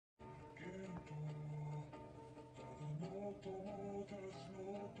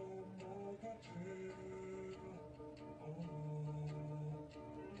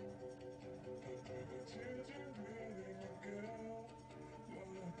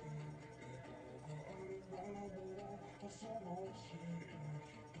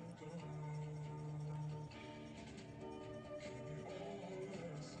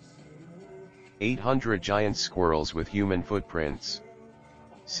800 giant squirrels with human footprints.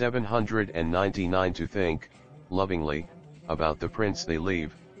 799 to think, lovingly, about the prints they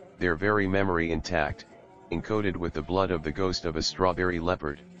leave, their very memory intact, encoded with the blood of the ghost of a strawberry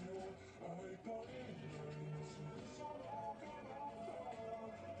leopard.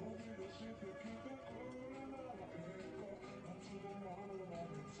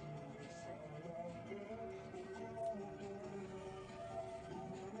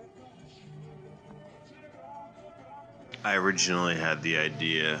 I originally had the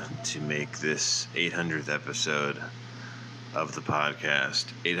idea to make this 800th episode of the podcast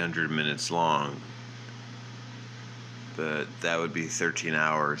 800 minutes long, but that would be 13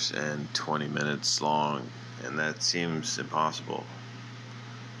 hours and 20 minutes long, and that seems impossible.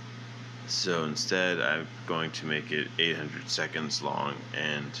 So instead, I'm going to make it 800 seconds long,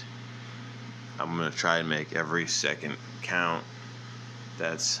 and I'm going to try and make every second count.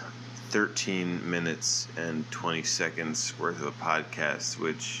 That's 13 minutes and 20 seconds worth of a podcast,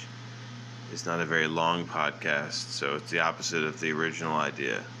 which is not a very long podcast, so it's the opposite of the original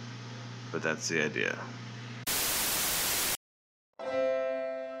idea, but that's the idea.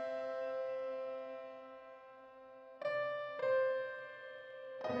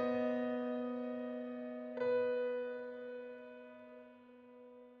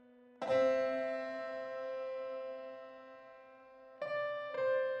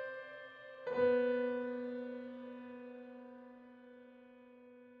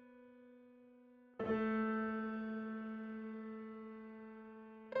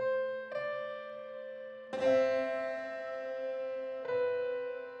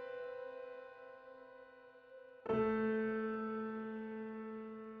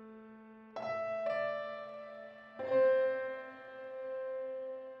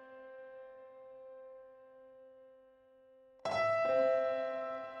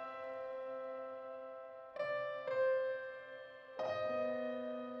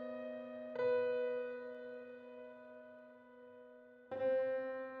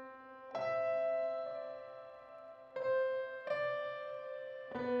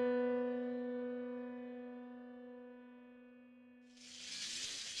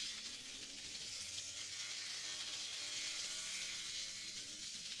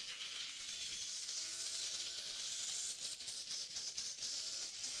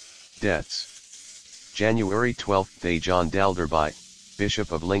 Deaths. January 12th A. John Dalderby,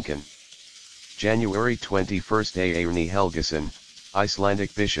 Bishop of Lincoln. January 21st A. Árni Helgason,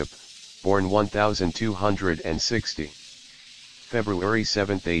 Icelandic bishop, born 1260. February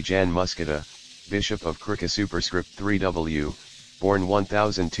 7th A. Jan Muscata, Bishop of Krka superscript 3W, born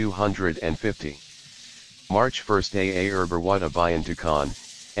 1250. March 1st A. Urbarwada Bayan Tukan,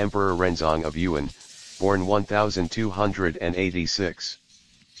 Emperor Renzong of Yuan, born 1286.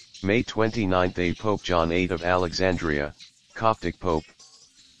 May 29th A. Pope John VIII of Alexandria, Coptic Pope.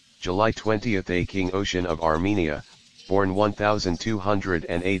 July 20th A. King Ocean of Armenia, born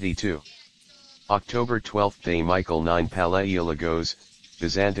 1282. October 12th A. Michael IX Palaiologos,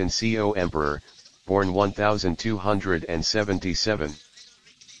 Byzantine CO Emperor, born 1277.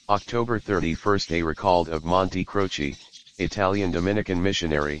 October 31st A. Recalled of Monte Croce, Italian Dominican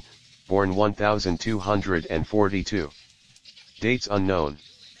missionary, born 1242. Dates unknown.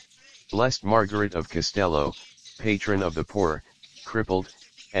 Blessed Margaret of Castello, patron of the poor, crippled,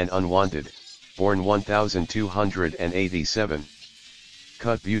 and unwanted, born 1287.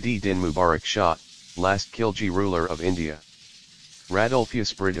 Qutbuddin Mubarak Shah, last Khilji ruler of India.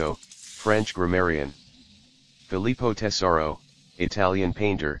 Radolfius Brito, French grammarian. Filippo Tesoro, Italian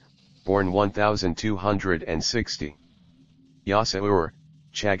painter, born 1260. Yasaur,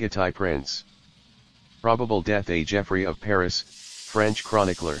 Chagatai prince. Probable death A. Geoffrey of Paris, French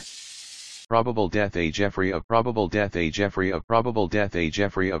chronicler. Probable death A. Geoffrey of probable death A. Geoffrey of probable death A.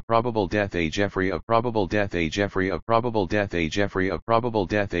 Geoffrey of probable death A. Geoffrey of probable death A. Geoffrey of probable death A. Geoffrey of probable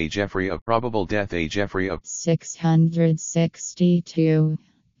death A. Geoffrey of probable death A. Geoffrey of 662.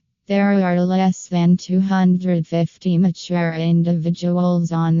 There are less than 250 mature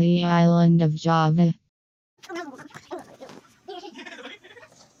individuals on the island of Java.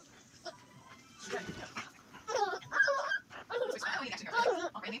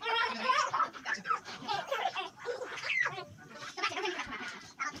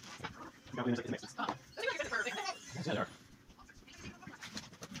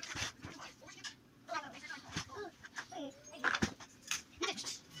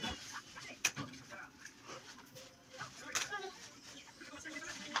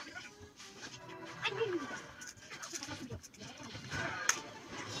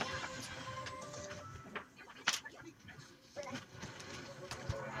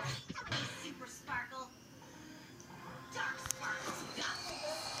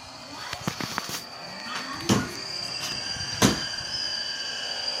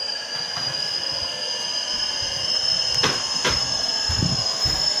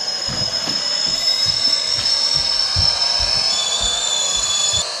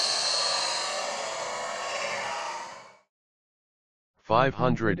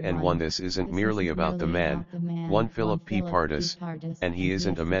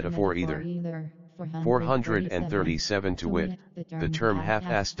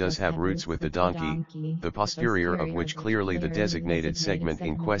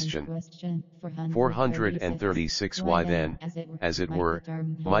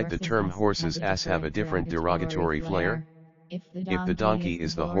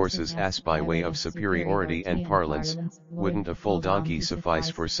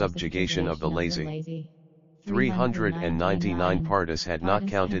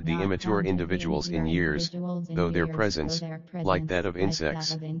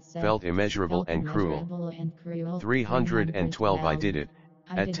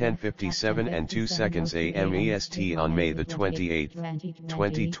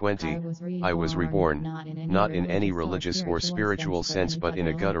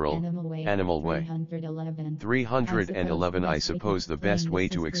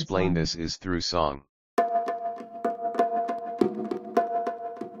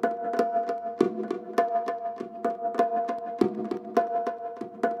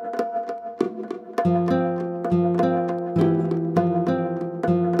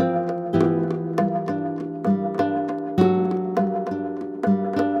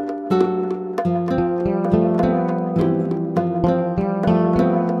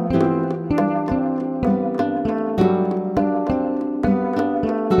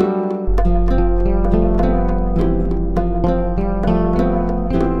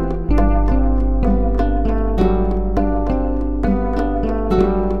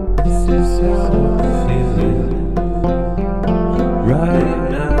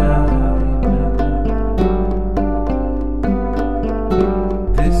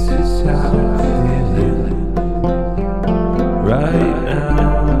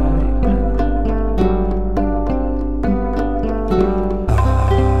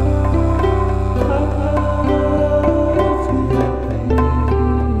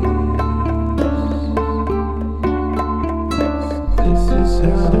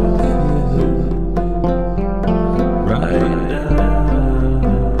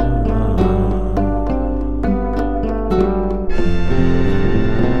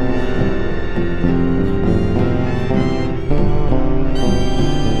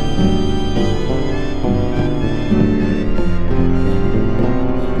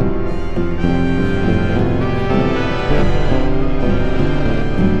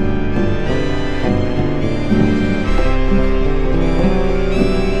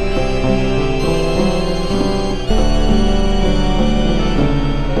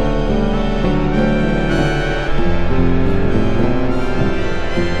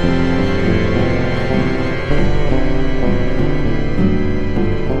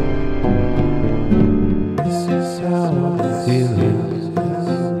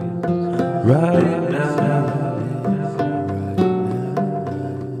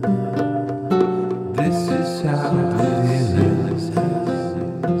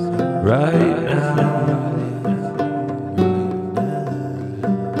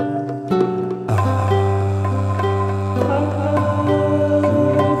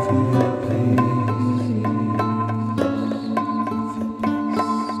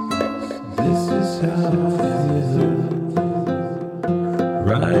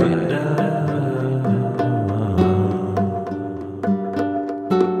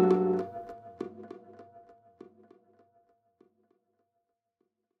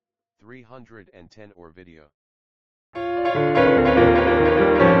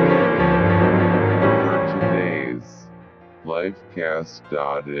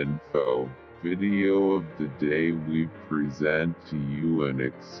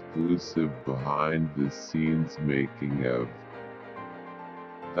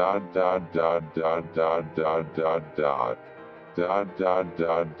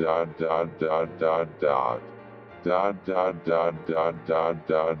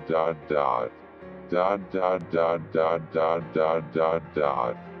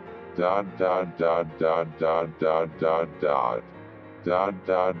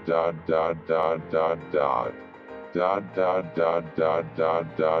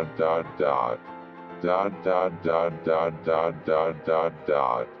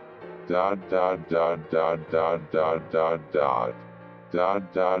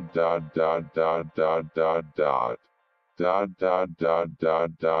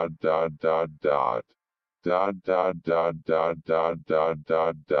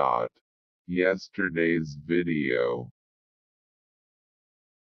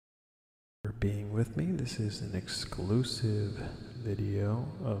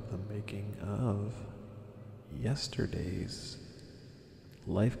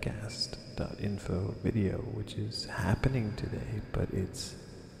 lifecast.info video, which is happening today, but it's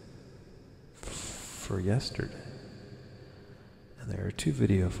for yesterday. And there are 2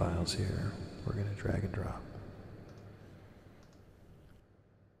 video files here we're going to drag and drop.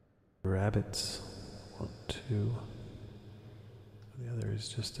 Rabbits, 1, 2. The other is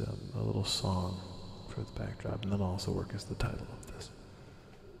just a little song for the backdrop, and that'll also work as the title of this.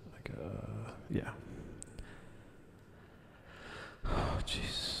 Yeah. Oh,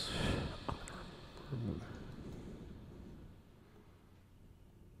 jeez.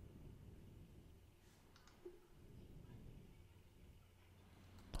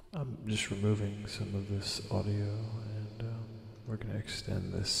 I'm just removing some of this audio, and we're going to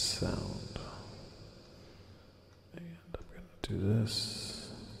extend this sound. And I'm going to do this.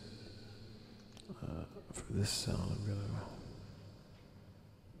 For this sound, I'm going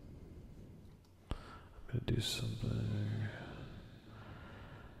to do something.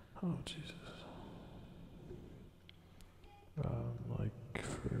 Oh, Jesus. Like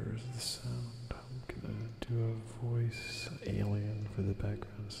for the sound, I'm going to do a voice alien for the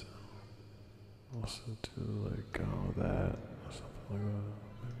background sound. Also do like that, or something like that.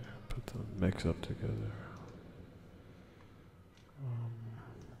 Maybe put the mix up together.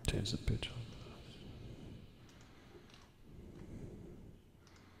 Change the pitch on this.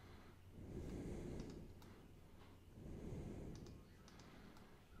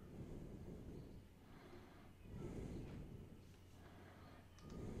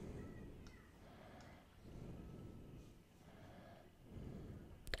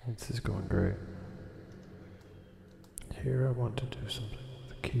 This is going great. Here I want to do something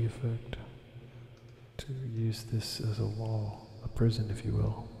with a key effect to use this as a wall, a prison if you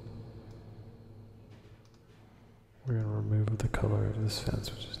will. We're going to remove the color of this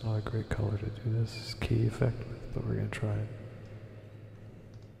fence, which is not a great color to do this key effect with, but we're going to try it.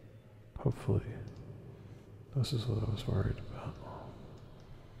 Hopefully. This is what I was worried about.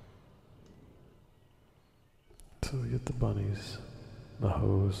 So we get the bunnies, the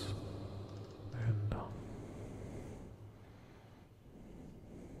hose, and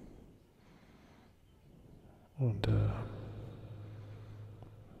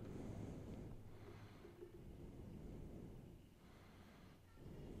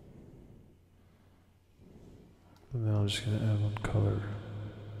then I'm just going to add one color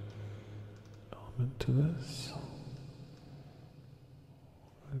element to this.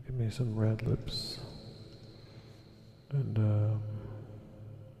 Give me some red lips. And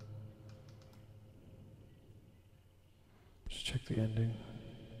just check the ending.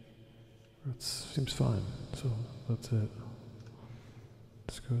 It seems fine, so that's it.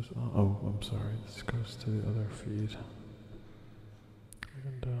 This goes on, oh, I'm sorry, this goes to the other feed.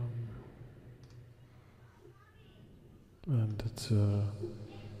 And it's,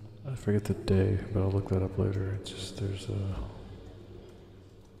 I forget the day, but I'll look that up later. It's just, there's a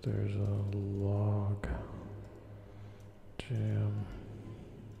log jam.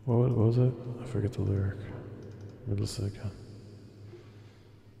 What was it? I forget the lyric. Let me listen again.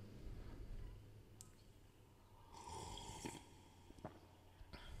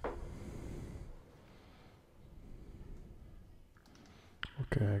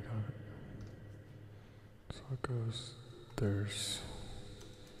 Okay, I got it. So it goes, there's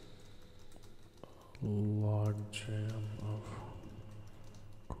a log jam of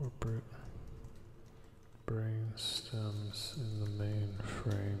corporate brain stems in the main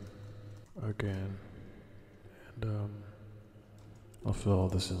frame again. And I'll fill all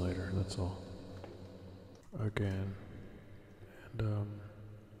this in later, that's all. Again. And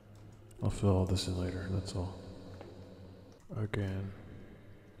I'll fill all this in later, that's all. Again.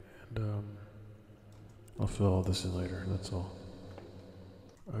 And I'll fill all this in later, that's all.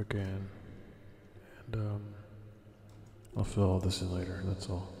 Again. And I'll fill all this in later, that's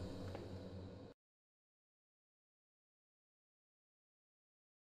all.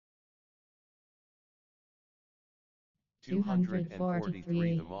 The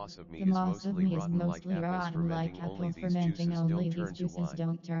moss of me is mostly rotten like apple fermenting, only these juices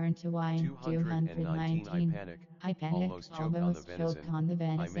don't turn to wine. 219. I panic, almost choke on the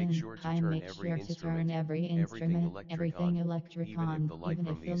venison. I make sure to turn every instrument, everything electric on, even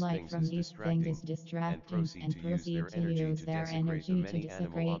if the light from these things is distracting, and proceed to use their energy to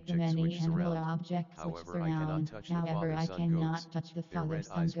desecrate the many animal objects which surround. However, I cannot touch the father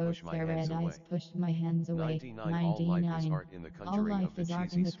son goats, their red eyes pushed my hands away. 99. All life is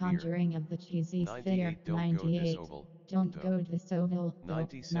art in the conjuring of the cheesy sphere. 98. Don't go to Soville.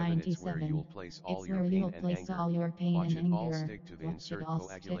 97 It's where you'll place all It's your where pain you'll and place anger. all your pain Watch and it all anger. stick to the Watch insert it all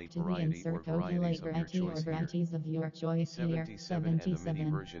coagulate stick to the variety or insert varieties coagulate of your variety or choice here. varieties of your choice here. 77 and a MIDI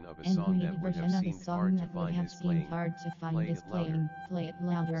version of a And song MIDI that would version have of a seemed song hard to that would find have is seemed playing. hard to find Play is it louder. playing. Play it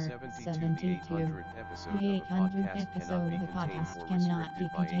louder. 72 The 800th episode 800th of a episode of a podcast podcast cannot cannot be be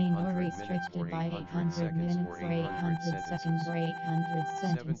contained contained or or restricted by 800 minutes or 800 seconds or 800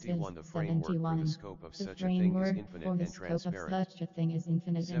 sentences. 71 The framework for the scope of The such a thing is framework infinite for the and scope of transparent. such a thing is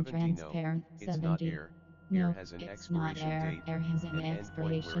infinite and 70 transparent. No, it's not 70. air. Air No, has an it's not expiration air. date, Air has an an end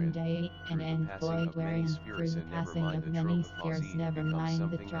point expiration wherein, date, through an the end passing point of many wherein, spheres through the and never passing mind of the many tropopause, spheres, it never becomes mind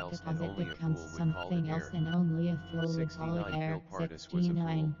the something else and tropopause, it only a becomes fool would call it something else air. and only a fool would call it 69 air. Phil Pardis was a 69.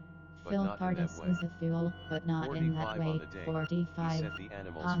 fool, but Phil not in that Pardis way. was a fool, but not in that 45 way. On the day, 45. he set the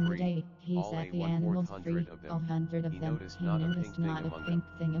animals On the free, day, he all set a the animals free, 1/400 of them. 100 of He them. noticed He not a noticed pink not thing a among pink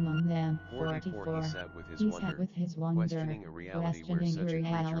them. thing among them. 44 He 44. sat with his He wonder, sat with his wonder, questioning a reality where questioning such a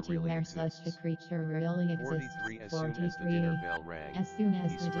creature reality really where such a exists. creature really exists. 43 As soon as the dinner bell rang, As soon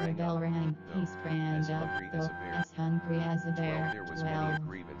as he the dinner sprang bell up, rang, though, he sprang as up, hungry though, as a bear. as hungry as a 12 bear. There was many a 12.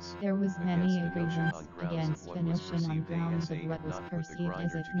 grievance There was against many a the notion grievance on grounds against of the what was notion on perceived grounds as of what was not put the perceived grinder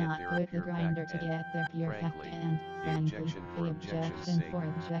as to if get not there a put the pure grinder fact to get their pure fact frankly, and, the frankly, objection the for objection's objection sake, for a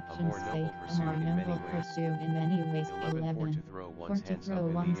objection's more noble sake, a pursuit more in many noble ways. pursuit in many ways. 11 For to 11. throw For one's to hands throw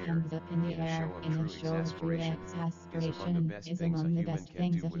up in one's the air, hands up in the in a air, show of in a true show of true exasperation, exasperation, is among the best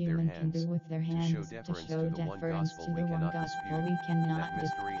things a human can do with their hands, to show deference to the one gospel we cannot that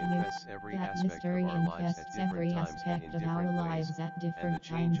mystery dispute. infests every That aspect mystery of our lives infests at every different times and aspect in of our different ways, lives at and the different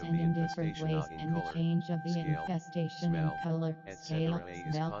change times of and the in different infestation ways, out in and the color, change of the scale, infestation in smell, color, scale, etc.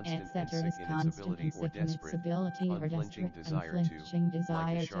 is smell, constant and etc. sick is in its constant ability and or sick in its desperate, ability or unflinching desperate, desire to, unflinching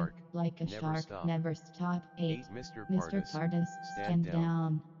desire like a shark, to, like a never shark, stop. never stop. 8. 8 Mr. Mr. Pardis, Pardis, stand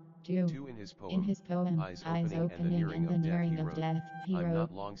down. 2. 2 In his In his poem, Eyes Eyes Opening Opening and the Nearing of Death, he I'm wrote,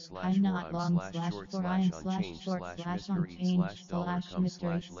 not long slash I'm for not I'm long slash slash short for slash I'm slash unchanged short slash slash Mr. Eat unchanged slash dollar slash come Mr.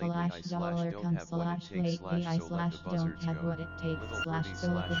 slash Eat lately I slash dollar don't come have what it slash takes lately I so let slash the don't buzzards have go. what it takes Little slash birdie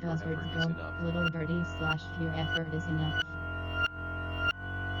so let the slash your buzzards effort is go. enough. Little birdie slash your effort is enough.